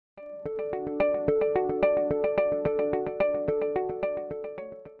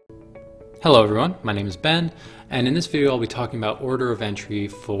Hello everyone, my name is Ben, and in this video I'll be talking about order of entry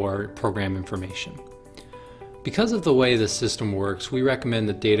for program information. Because of the way the system works, we recommend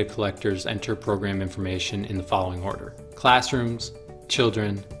that data collectors enter program information in the following order: classrooms,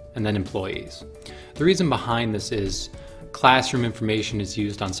 children, and then employees. The reason behind this is classroom information is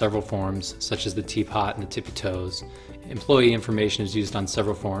used on several forms, such as the teapot and the tippy toes. Employee information is used on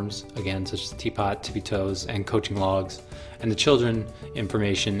several forms, again, such as the teapot, tippy toes, and coaching logs. And the children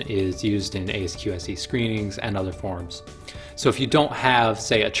information is used in ASQSE screenings and other forms. So if you don't have,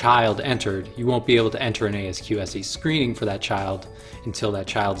 say, a child entered, you won't be able to enter an ASQSE screening for that child until that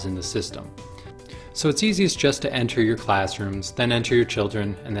child is in the system. So it's easiest just to enter your classrooms, then enter your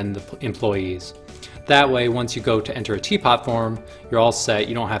children, and then the employees. That way, once you go to enter a teapot form, you're all set.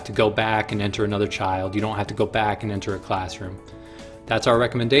 You don't have to go back and enter another child. You don't have to go back and enter a classroom. That's our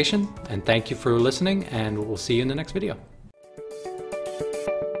recommendation, and thank you for listening, and we'll see you in the next video.